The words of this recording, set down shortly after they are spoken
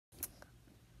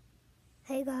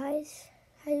Hey guys,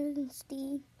 as you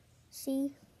can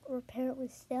see, we're apparently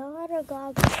still at our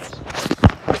Gaga.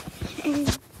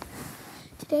 And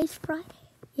today's Friday.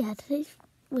 Today's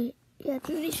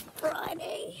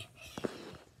Friday.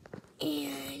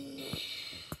 And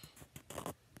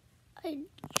I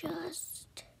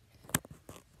just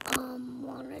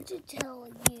wanted to tell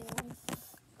you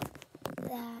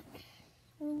that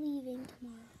we're leaving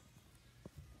tomorrow.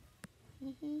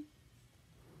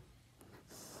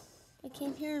 I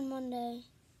came here on Monday,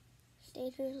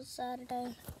 stayed here till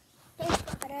Saturday, it's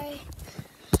Friday,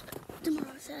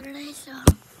 tomorrow's Saturday, so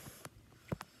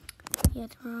yeah,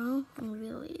 tomorrow I'm gonna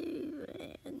be leaving.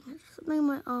 There's something in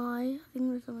my eye. I think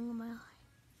there's something in my eye.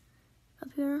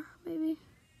 Up here, maybe?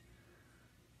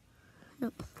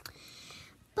 Nope.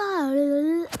 But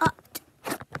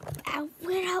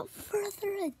without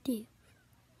further ado,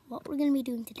 what we're gonna be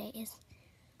doing today is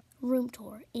room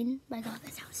tour in my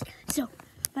Gaga's house. So,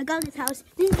 my Gaga's house,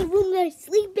 this is the room that I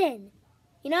sleep in.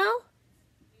 You know?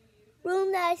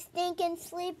 Room that I stinking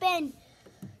sleep in.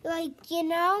 Like, you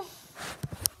know?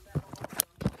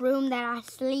 Room that I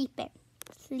sleep in.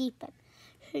 Sleeping.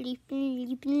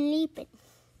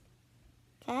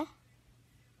 Okay?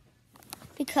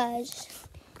 Because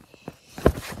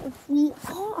if we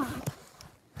are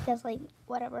just like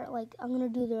whatever, like I'm gonna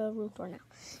do the room tour now.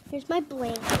 Here's my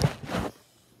blanket.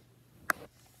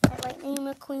 My Lightning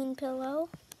McQueen pillow.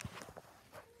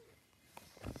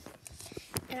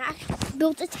 And I actually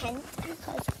built a tent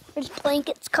because there's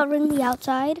blankets covering the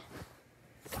outside.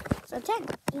 It's a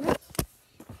tent, you know?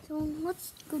 So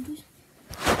let's go do.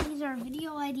 These are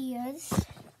video ideas.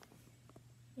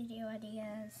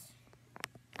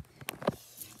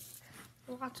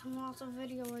 Lots and lots of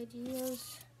video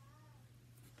ideas.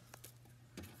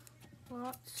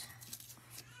 Lots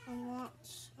and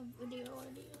lots of video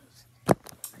ideas.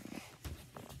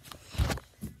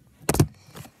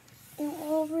 And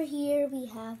over here we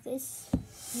have this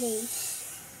vase.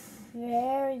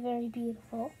 Very, very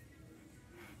beautiful.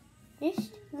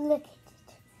 Just look at it.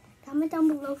 Comment down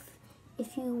below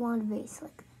if you want a vase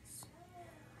like this.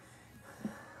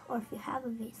 Or if you have a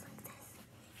vase like this.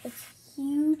 It's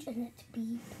huge and it's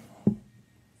beautiful.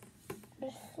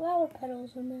 There's flower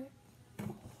petals in there.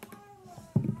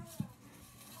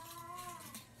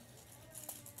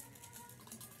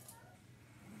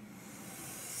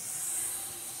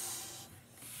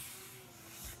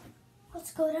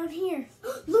 Let's go down here.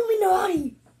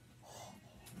 Illuminati! Oh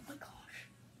my gosh.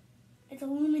 It's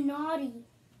Illuminati.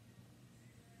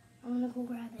 I'm gonna go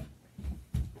grab it.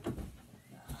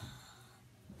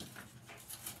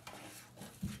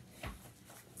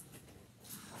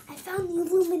 I found the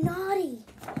Illuminati.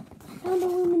 Oh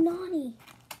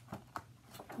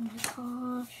my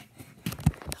gosh.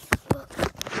 Look, I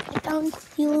found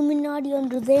the Illuminati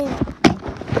under there.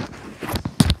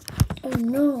 Oh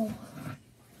no.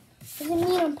 Does it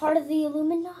mean I'm part of the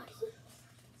Illuminati?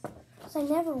 Because I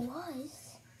never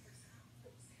was.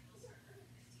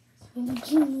 Maybe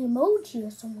Genie Emoji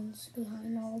or someone's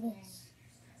behind all this.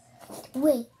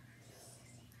 Wait.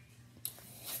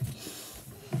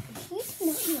 You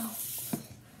don't know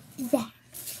that.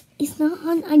 It's not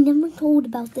on. I never told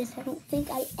about this. I don't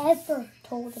think I ever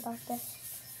told about this.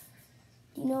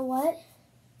 You know what?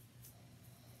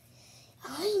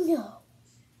 I know.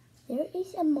 There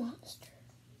is a monster.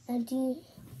 And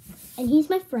he's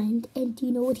my friend. And do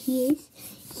you know what he is?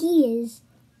 He is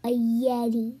a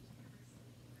Yeti.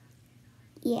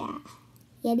 Yeah.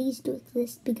 Yetis do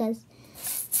exist because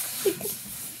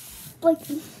like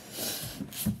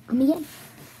I'm a Yeti.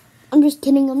 I'm just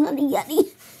kidding, I'm not a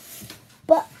Yeti.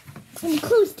 But I'm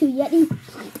close to a Yeti.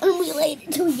 I'm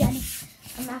related to a Yeti.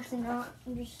 I'm actually not.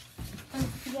 I'm just a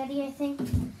Yeti, I think.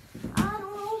 I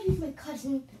don't know if he's my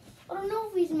cousin. I don't know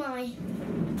if he's my...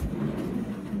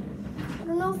 I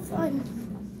don't know if I'm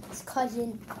his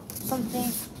cousin or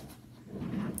something.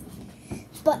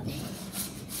 But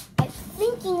I'm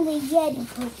thinking the Yeti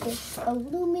put this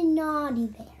Illuminati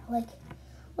there. Like,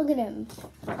 look at him.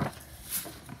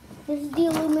 This is the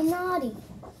Illuminati.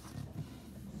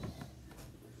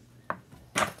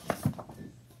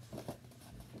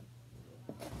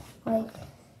 Like,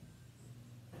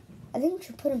 I think we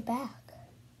should put him back.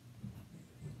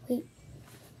 Wait.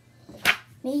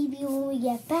 Maybe when we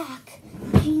get back,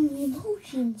 Genie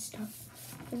Emoji and stuff,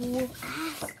 we'll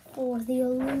ask for the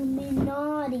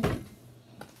Illuminati.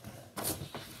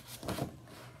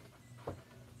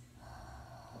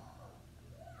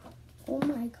 Oh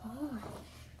my god.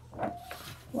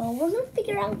 Well, we're gonna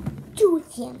figure out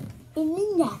with him in the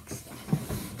next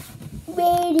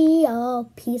video.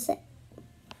 Peace out.